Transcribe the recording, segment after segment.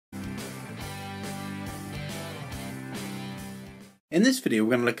In this video,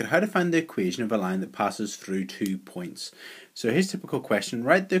 we're going to look at how to find the equation of a line that passes through 2 points. So here's a typical question.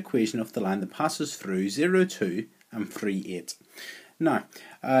 Write the equation of the line that passes through 0, 2 and 3, 8. Now,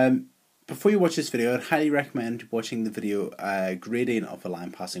 before you watch this video, I'd highly recommend watching the video gradient of a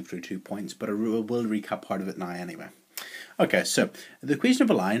line passing through 2 points, but I will recap part of it now anyway. Okay, so the equation of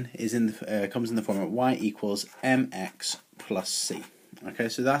a line is comes in the form of y equals mx plus c. Okay,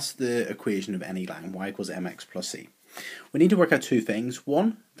 so that's the equation of any line, y equals mx plus c. We need to work out two things.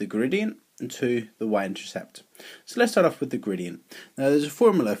 One, the gradient, and two, the y-intercept. So let's start off with the gradient. Now there's a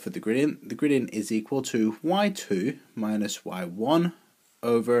formula for the gradient. The gradient is equal to y2 minus y1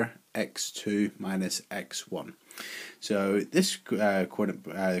 over x2 minus x1. So this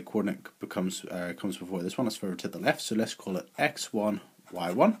coordinate comes before this one. It's further to the left. So let's call it x1,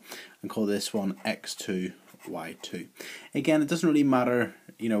 y1, and call this one x2, y2. Again, it doesn't really matter,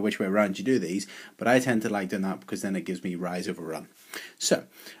 which way around you do these, but I tend to like doing that because then it gives me rise over run. So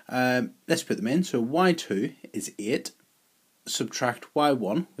let's put them in. So y2 is 8, subtract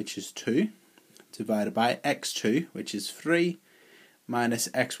y1, which is 2, divided by x2, which is 3, minus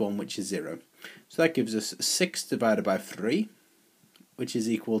x1, which is 0. So that gives us 6 divided by 3, which is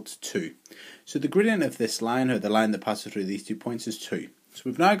equal to 2. So the gradient of this line, or the line that passes through these 2 points, is 2. So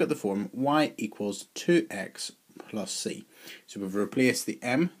we've now got the form y equals 2x plus c. So we've replaced the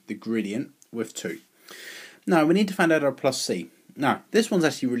m, the gradient, with 2. Now we need to find out our plus c. Now this one's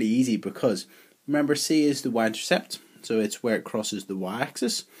actually really easy because remember c is the y-intercept, so it's where it crosses the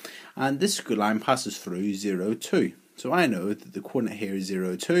y-axis, and this line passes through 0, 2. So I know that the coordinate here is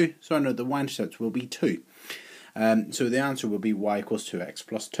 0, 2, so I know the y-intercept will be 2. So the answer will be y equals 2x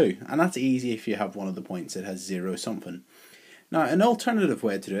plus 2, and that's easy if you have one of the points that has 0 something. Now, an alternative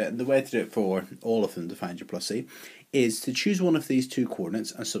way to do it, and the way to do it for all of them to find your plus c, is to choose one of these two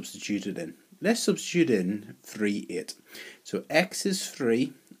coordinates and substitute it in. Let's substitute in 3, 8. So x is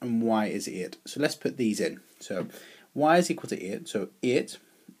 3 and y is 8. So let's put these in. So y is equal to 8. So 8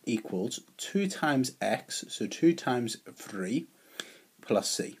 equals 2 times x, so 2 times 3 plus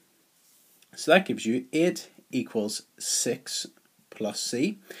c. So that gives you 8 equals 6 plus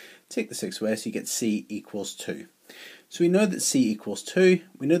c. Take the 6 away, so you get c equals 2. So we know that c equals 2,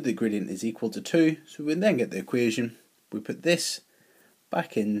 we know that the gradient is equal to 2, so we then get the equation. We put this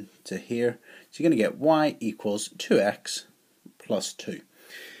back into here, so you're going to get y equals 2x plus 2.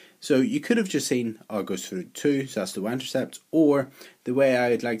 So you could have just seen it goes through 2, so that's the y-intercept, or the way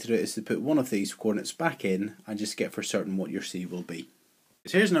I would like to do it is to put one of these coordinates back in and just get for certain what your c will be.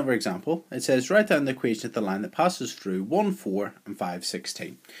 So here's another example. It says write down the equation of the line that passes through 1, 4 and 5,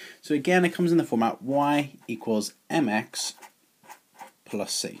 16. So again, it comes in the format y equals mx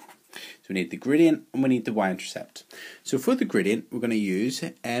plus c. So we need the gradient and we need the y-intercept. So for the gradient, we're going to use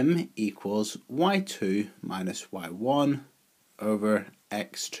m equals y2 minus y1 over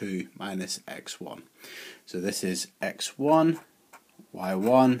x2 minus x1. So this is x1,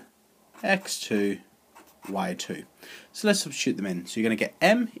 y1, x2, y2. So let's substitute them in. So you're going to get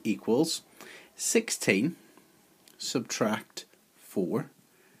m equals 16 subtract 4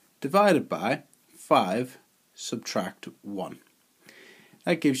 divided by 5 subtract 1.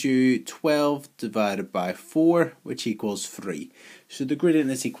 That gives you 12 divided by 4, which equals 3. So the gradient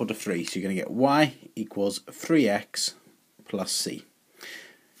is equal to 3. So you're going to get y equals 3x plus c.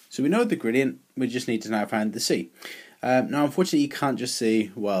 So we know the gradient, we just need to now find the c. Now unfortunately you can't just say,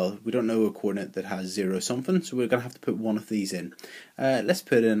 well, we don't know a coordinate that has 0 something, so we're going to have to put one of these in. Let's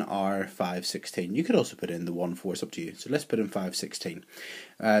put in our 5, 16. You could also put in the 1, 4, it's up to you. So let's put in 5, 16.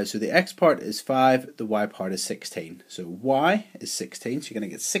 So the x part is 5, the y part is 16. So y is 16, so you're going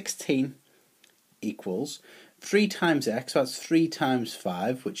to get 16 equals 3 times x, so that's 3 times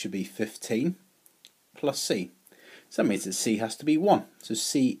 5, which should be 15, plus c. So that means that c has to be 1. So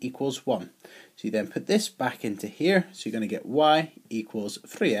c equals 1. So you then put this back into here. So you're going to get y equals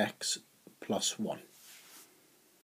 3x plus 1.